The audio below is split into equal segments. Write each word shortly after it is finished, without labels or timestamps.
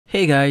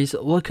Hey guys,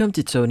 welcome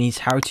to Tony's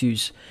How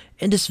To's.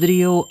 In this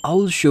video, I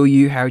will show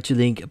you how to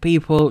link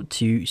PayPal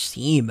to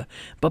Steam.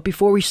 But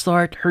before we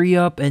start, hurry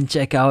up and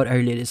check out our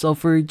latest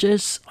offer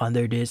just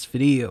under this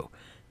video.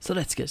 So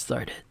let's get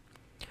started.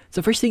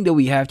 So first thing that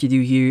we have to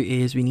do here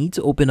is we need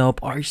to open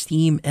up our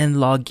Steam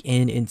and log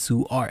in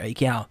into our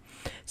account.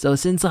 So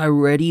since I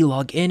already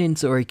logged in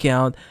into our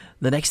account,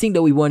 the next thing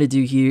that we want to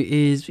do here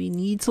is we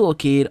need to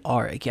locate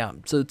our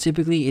account. So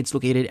typically it's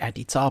located at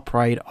the top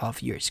right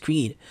of your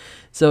screen.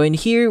 So in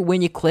here,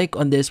 when you click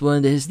on this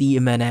one, this is the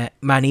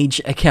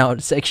manage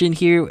account section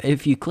here.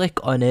 If you click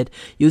on it,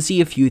 you'll see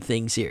a few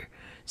things here.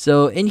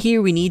 So in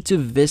here, we need to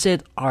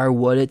visit our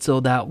wallet so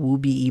that we'll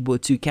be able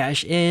to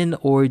cash in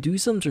or do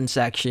some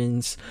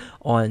transactions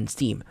on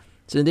Steam.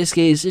 So in this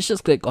case, let's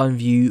just click on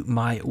view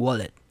my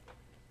wallet.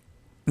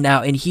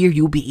 Now in here,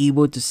 you'll be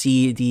able to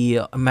see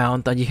the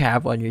amount that you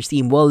have on your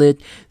Steam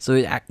wallet.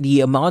 So the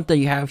amount that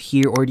you have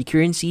here, or the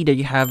currency that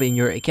you have in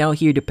your account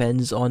here,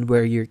 depends on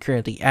where you're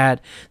currently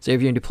at. So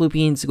if you're in the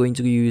Philippines, you're going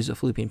to use a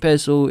Philippine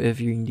peso. If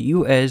you're in the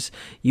US,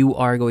 you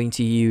are going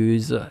to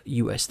use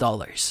US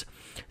dollars.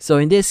 So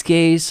in this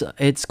case,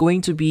 it's going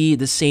to be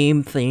the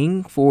same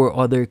thing for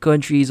other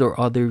countries or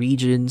other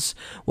regions.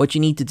 What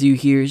you need to do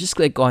here is just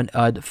click on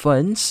add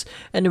funds,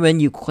 and when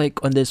you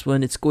click on this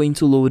one, it's going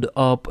to load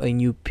up a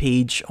new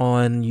page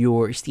on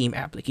your Steam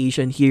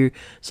application here.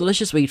 So let's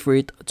just wait for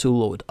it to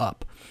load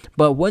up.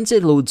 But once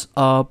it loads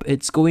up,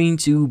 it's going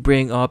to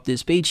bring up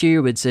this page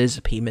here which says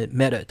payment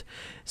method.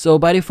 So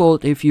by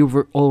default, if you've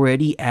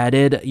already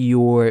added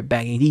your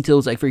banking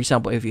details, like for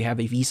example, if you have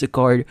a Visa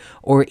card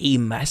or a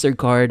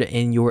MasterCard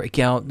in your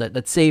account,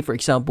 let's say for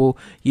example,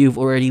 you've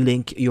already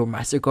linked your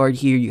MasterCard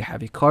here, you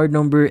have a card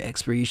number,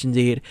 expiration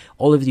date,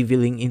 all of the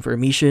billing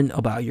information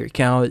about your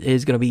account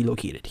is going to be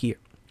located here.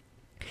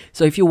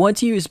 So if you want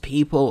to use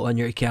PayPal on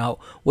your account,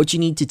 what you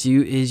need to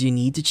do is you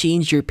need to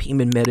change your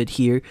payment method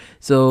here.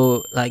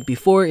 So like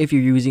before, if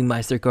you're using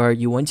MasterCard,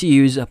 you want to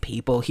use a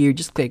PayPal here,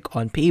 just click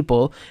on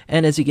PayPal.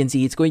 And as you can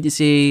see, it's going to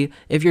say,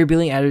 if your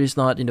billing address is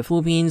not in the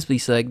Philippines,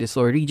 please select the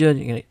store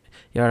region.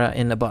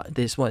 And about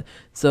this one.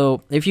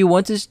 So if you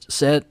want to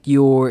set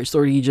your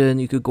store region,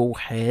 you could go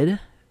ahead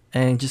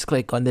and just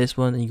click on this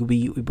one and you'll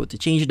be able to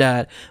change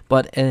that.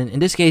 But in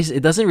this case,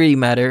 it doesn't really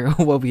matter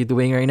what we're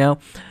doing right now.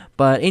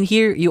 But in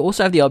here, you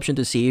also have the option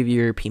to save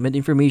your payment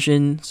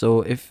information.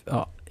 So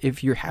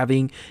if you're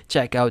having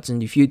checkouts in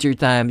the future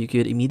time, you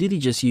could immediately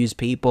just use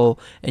PayPal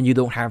and you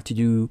don't have to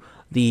do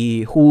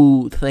the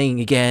whole thing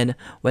again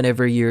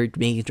whenever you're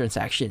making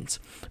transactions.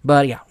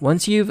 But yeah,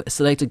 once you've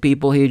selected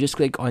PayPal here, just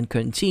click on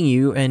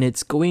continue and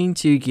it's going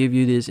to give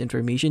you this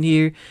information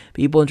here.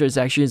 PayPal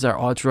transactions are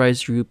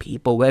authorized through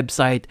PayPal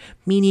website,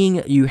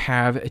 meaning you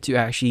have to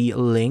actually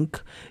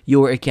link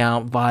your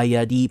account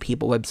via the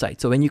PayPal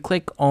website. So when you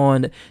click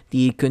on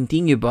the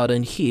continue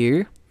button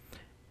here,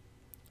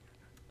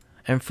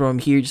 and from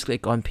here just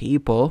click on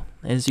PayPal,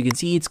 and as you can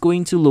see, it's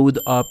going to load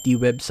up the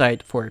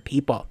website for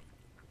PayPal.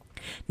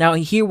 Now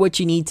here, what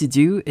you need to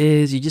do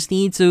is you just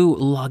need to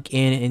log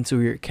in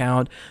into your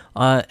account,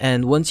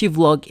 and once you've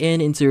logged in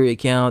into your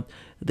account,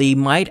 they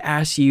might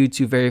ask you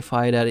to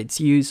verify that it's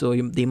you. So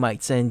they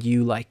might send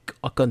you like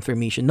a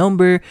confirmation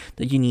number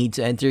that you need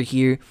to enter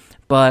here.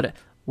 But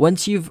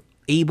once you've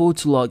able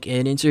to log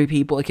in into your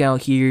PayPal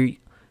account here,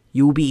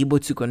 you'll be able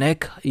to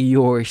connect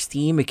your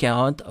Steam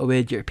account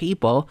with your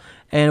PayPal,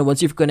 and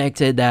once you've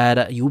connected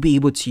that, you'll be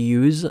able to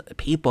use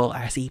PayPal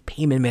as a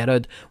payment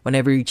method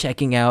whenever you're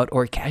checking out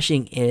or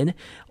cashing in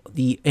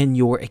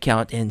your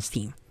account in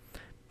Steam.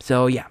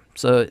 So yeah,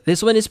 so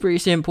this one is pretty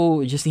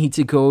simple. You just need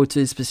to go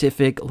to a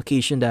specific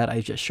location that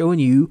I just shown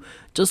you,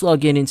 just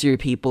log in into your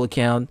PayPal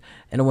account,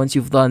 and once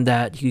you've done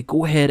that, you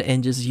go ahead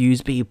and just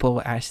use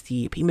PayPal as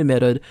the payment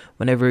method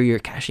whenever you're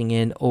cashing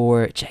in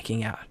or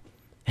checking out.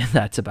 And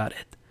that's about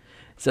it.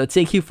 So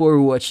thank you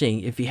for watching.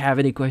 If you have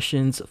any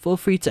questions, feel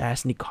free to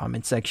ask in the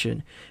comment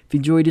section. If you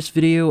enjoyed this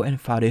video and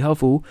found it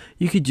helpful,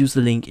 you could use the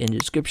link in the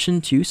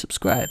description to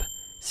subscribe.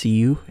 See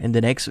you in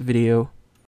the next video.